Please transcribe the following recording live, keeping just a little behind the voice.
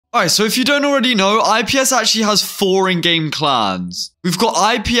Alright, so if you don't already know, IPS actually has 4 in-game clans. We've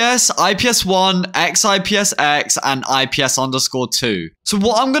got IPS, IPS1, XIPSX, and IPS_2. So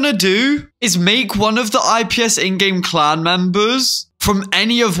what I'm gonna do is make one of the IPS in-game clan members from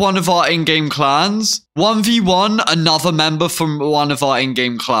any of one of our in-game clans, 1v1 another member from one of our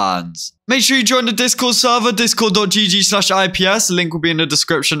in-game clans. Make sure you join the Discord server, discord.gg/IPS. Link will be in the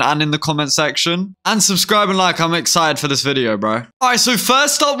description and in the comment section. And subscribe and like, I'm excited for this video, bro. Alright, so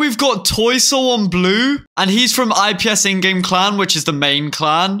first up, we've got Toysol on blue. And he's from IPS in-game clan, which is the main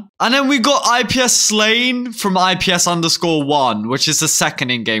clan. And then we got IPS Slain from IPS_1, which is the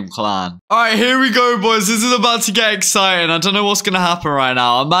second in-game clan. Alright, here we go, boys. This is about to get exciting. I don't know what's gonna happen right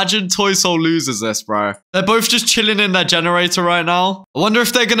now. Imagine Toysol loses this, bro. They're both just chilling in their generator right now. I wonder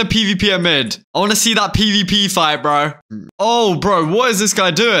if they're gonna PvP at mid. I want to see that PvP fight, bro. Oh, bro, what is this guy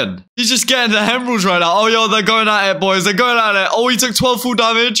doing? He's just getting the emeralds right now. Oh, yo, they're going at it, boys. They're going at it. Oh, he took 12 full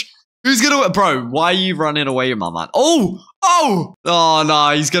damage. Who's gonna win? Bro, why are you running away, my man? Oh, oh no,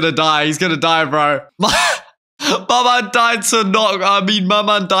 he's gonna die. He's gonna die, bro. My man died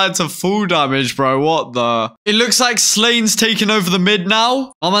to full damage, bro. What the? It looks like Slane's taking over the mid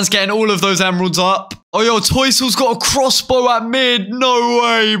now. My man's getting all of those emeralds up. Oh, yo, Toysol's got a crossbow at mid. No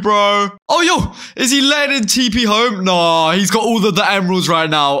way, bro. Oh, yo, is he letting in TP home? No, he's got all of the emeralds right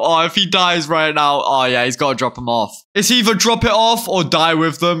now. Oh, if he dies right now, oh, yeah, he's got to drop them off. It's either drop it off or die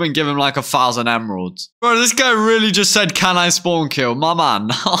with them and give him like 1,000 emeralds. Bro, this guy really just said, can I spawn kill? My man,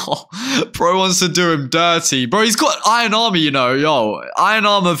 no. Bro wants to do him dirty. Bro, he's got iron armor, you know. Yo, iron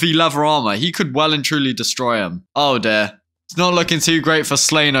armor v leather armor. He could well and truly destroy him. Oh, dear. It's not looking too great for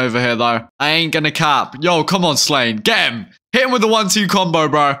Slain over here, though. I ain't gonna cap. Yo, come on, Slain. Get him. Hit him with the 1-2 combo,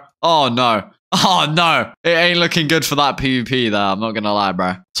 bro. Oh, no. Oh, no. It ain't looking good for that PvP there. I'm not gonna lie,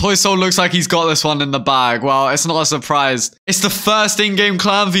 bro. Toysol looks like he's got this one in the bag. Well, it's not a surprise. It's the first in-game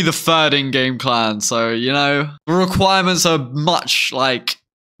clan v the third in-game clan. So, you know, the requirements are much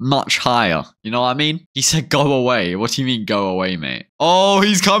higher. You know what I mean? He said go away. What do you mean go away, mate? Oh,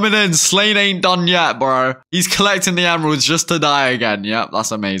 he's coming in. Slain ain't done yet, bro. He's collecting the emeralds just to die again. Yep,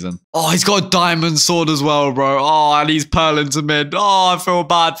 that's amazing. Oh, he's got a diamond sword as well, bro. Oh, and he's purling to mid. Oh, I feel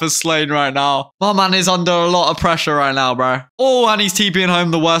bad for Slain right now. My man is under a lot of pressure right now, bro. Oh, and he's TPing home,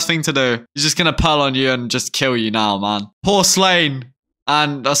 the worst thing to do. He's just gonna pearl on you and just kill you now, man. Poor Slain.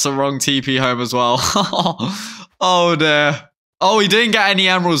 And that's the wrong TP home as well. Oh, dear. Oh, he didn't get any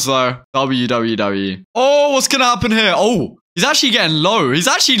emeralds, though. WWW. Oh, what's gonna happen here? Oh, he's actually getting low. He's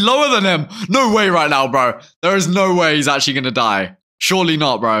actually lower than him. No way right now, bro. There is no way he's actually gonna die. Surely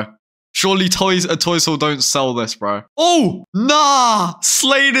not, bro. Surely Toysol don't sell this, bro. Oh, nah.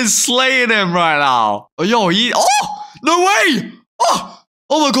 Slain is slaying him right now. Oh, yo, oh, no way. Oh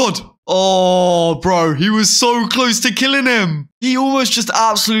my God. Oh, bro, he was so close to killing him. He almost just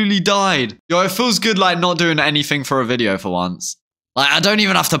absolutely died. Yo, it feels good, like, not doing anything for a video for once. Like, I don't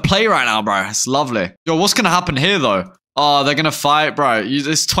even have to play right now, bro. It's lovely. Yo, what's gonna happen here, though? Oh, they're gonna fight, bro.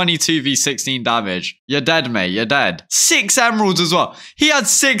 It's 22 v 16 damage. You're dead, mate. You're dead. 6 emeralds as well. He had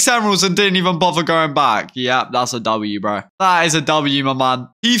 6 emeralds and didn't even bother going back. Yep, that's a W, bro. That is a W, my man.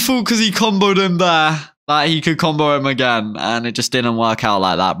 He thought because he comboed him there that he could combo him again, and it just didn't work out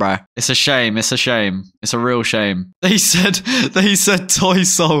like that, bro. It's a shame. It's a shame. It's a real shame. They said,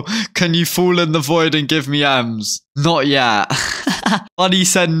 Toysol, can you fall in the void and give me M's? Not yet. But he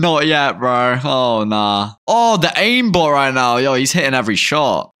said not yet, bro. Oh, nah. Oh, the aimbot right now. Yo, he's hitting every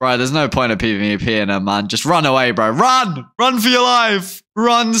shot. Bro, there's no point of PvPing him, man. Just run away, bro. Run! Run for your life!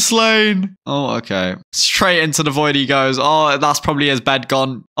 Run, Slain. Oh, okay. Straight into the void he goes. Oh, that's probably his bed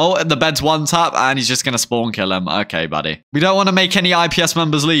gone. Oh, the bed's one tap, and he's just going to spawn kill him. Okay, buddy. We don't want to make any IPS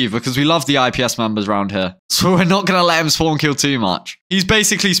members leave, because we love the IPS members around here. So we're not going to let him spawn kill too much. He's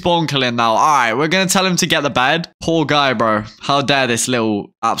basically spawn killing now. All right, we're going to tell him to get the bed. Poor guy, bro. How dare this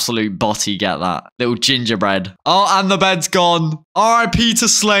little absolute botty get that? Little gingerbread. Oh, and the bed's gone. RIP to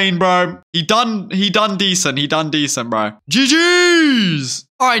Slain, bro. He done decent. He done decent, bro. GG's.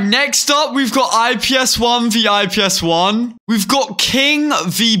 All right, next up, we've got IPS1 v IPS1. We've got King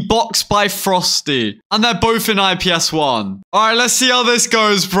v Box by Frosty. And they're both in IPS1. All right, let's see how this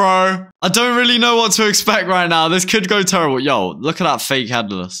goes, bro. I don't really know what to expect right now. This could go terrible. Yo, look at that fake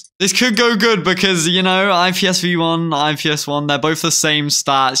headless. This could go good because, you know, IPS v1, IPS1, they're both the same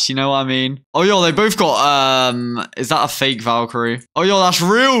stats. You know what I mean? Oh, yo, they both got, is that a fake Valkyrie? Oh, yo, that's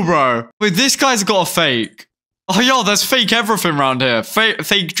real, bro. Wait, this guy's got a fake. Oh, yo, there's fake everything around here.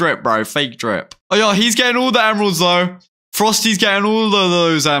 Fake drip, bro. Fake drip. Oh, yo, he's getting all the emeralds, though. Frosty's getting all of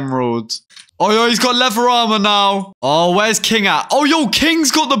those emeralds. Oh, yo, he's got leather armor now. Oh, where's King at? Oh, yo, King's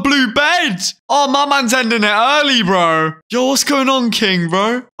got the blue bed. Oh, my man's ending it early, bro. Yo, what's going on, King,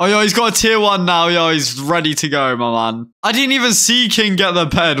 bro? Oh, yo, he's got a tier 1 now. Yo, he's ready to go, my man. I didn't even see King get the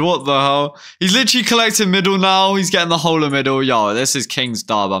bed. What the hell? He's literally collecting middle now. He's getting the whole of middle. Yo, this is King's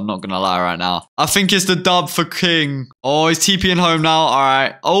dub. I'm not going to lie right now. I think it's the dub for King. Oh, he's TPing home now. All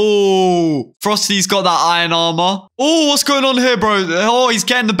right. Oh, Frosty's got that iron armor. Oh, what's going on here, bro? Oh, he's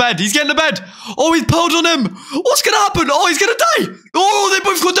getting the bed. He's getting the bed. Oh, he's pearled on him. What's going to happen? Oh, he's going to die. Oh, they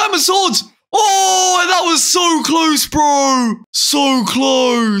both got diamond swords. Oh, that was so close, bro. So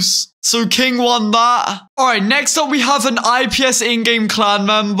close. So King won that. All right, next up, we have an IPS in-game clan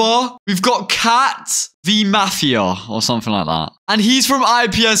member. We've got Cat v Mafia or something like that. And he's from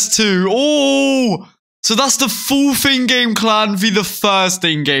IPS 2. Oh, so that's the 4th in-game clan v the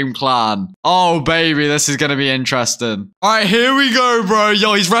 1st in-game clan. Oh, baby, this is going to be interesting. All right, here we go, bro.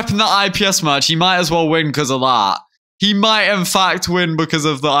 Yo, he's repping the IPS merch. He might as well win because of that. He might, in fact, win because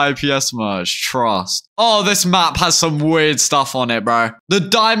of the IPS merch. Trust. Oh, this map has some weird stuff on it, bro. The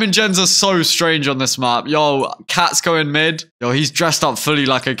diamond gens are so strange on this map. Yo, Cat's going mid. Yo, he's dressed up fully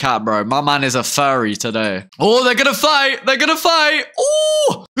like a cat, bro. My man is a furry today. Oh, they're gonna fight. They're gonna fight.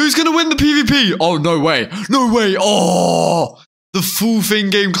 Oh, who's gonna win the PvP? Oh, no way. No way. Oh, the 4th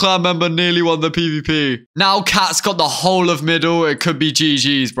in-game clan member nearly won the PvP. Now Cat's got the whole of middle. It could be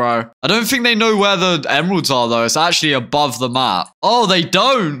GG's, bro. I don't think they know where the emeralds are, though. It's actually above the map. Oh, they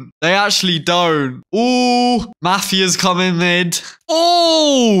don't. They actually don't. Ooh, Mafia's coming mid.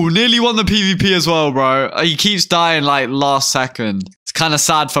 Oh, nearly won the PvP as well, bro. He keeps dying like last second. It's kind of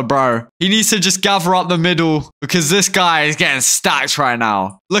sad for bro. He needs to just gather up the middle because this guy is getting stacked right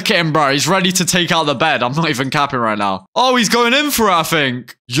now. Look at him, bro. He's ready to take out the bed. I'm not even capping right now. Oh, he's going in for it, I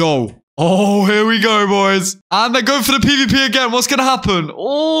think. Yo. Oh, here we go, boys. And they're going for the PvP again. What's going to happen?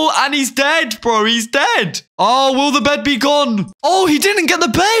 Oh, and he's dead, bro. He's dead. Oh, will the bed be gone? Oh, he didn't get the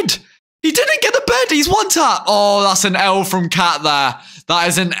bed. He didn't get the bed. He's one tap. Oh, that's an L from Cat there. That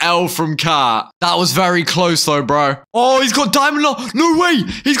is an L from Cat. That was very close, though, bro. Oh, he's got diamond armor. No way.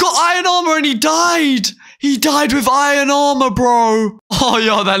 He's got iron armor and he died. He died with iron armor, bro. Oh,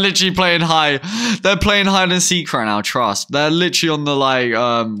 yo, they're literally playing high. They're playing hide and seek right now, trust. They're literally on the, like,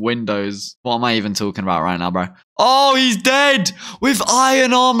 windows. What am I even talking about right now, bro? Oh, he's dead with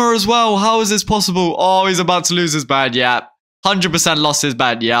iron armor as well. How is this possible? Oh, he's about to lose his bed. Yep. 100% lost his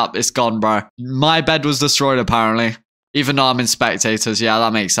bed. Yep, it's gone, bro. My bed was destroyed, apparently. Even though I'm in spectators. Yeah,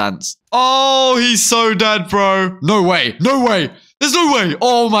 that makes sense. Oh, he's so dead, bro. No way. No way. There's no way.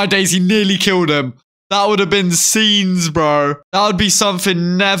 Oh, my days. He nearly killed him. That would have been scenes, bro. That would be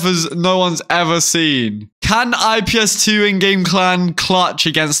something no one's ever seen. Can IPS 2 in-game clan clutch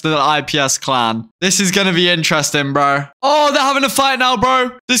against the IPS clan? This is going to be interesting, bro. Oh, they're having a fight now,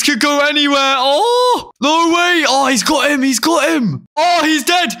 bro. This could go anywhere. Oh, no way. Oh, he's got him. He's got him. Oh, he's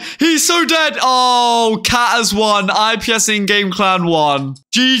dead. He's so dead. Oh, Cat has won. IPS in-game clan won.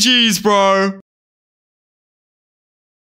 GG's, bro.